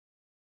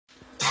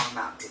I'm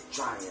out there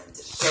trying to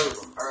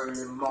serve them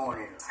early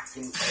morning like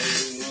an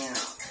 8 a.m.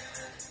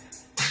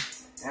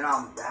 And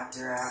I'm back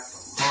there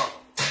acting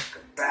motherfucker,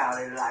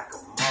 about it like a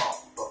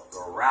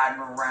motherfucker,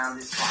 riding around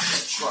this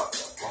fucking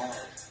trucker, boom.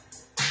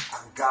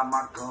 I got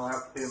my gun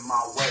up in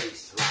my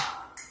waistline.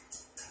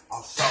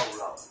 I'm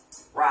solo,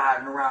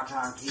 riding around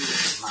trying to get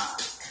it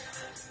mine.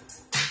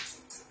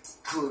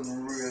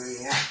 Couldn't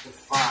really have to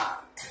find,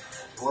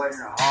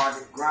 wasn't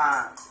hard to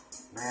grind.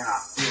 Man, I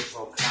feel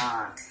so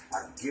kind.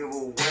 I give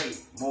away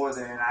more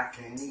than I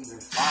can even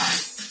find.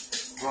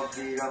 Fucked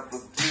it up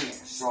again,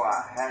 so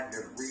I had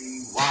to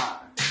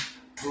rewind.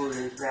 Put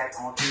it back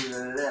onto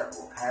the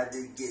level. Had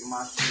to get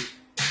my shit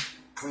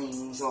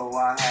clean, so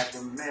I had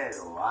to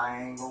meddle.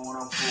 I ain't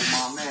gonna pull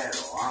my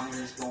medal. I'm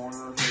just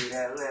gonna hit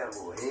that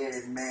level.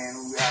 Headed man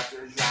who out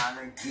there trying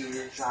to get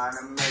it, trying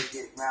to make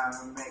it, trying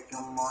to make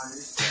them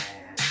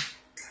understand.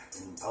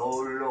 And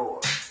oh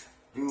Lord,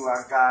 do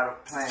I got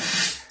a plan?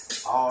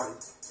 All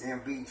the damn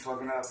beats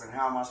fucking up, and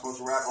how am I supposed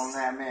to rap on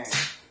that, man?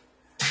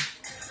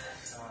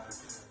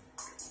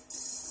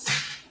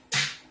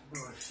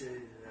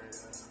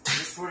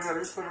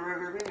 Just put a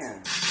regular beat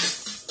in.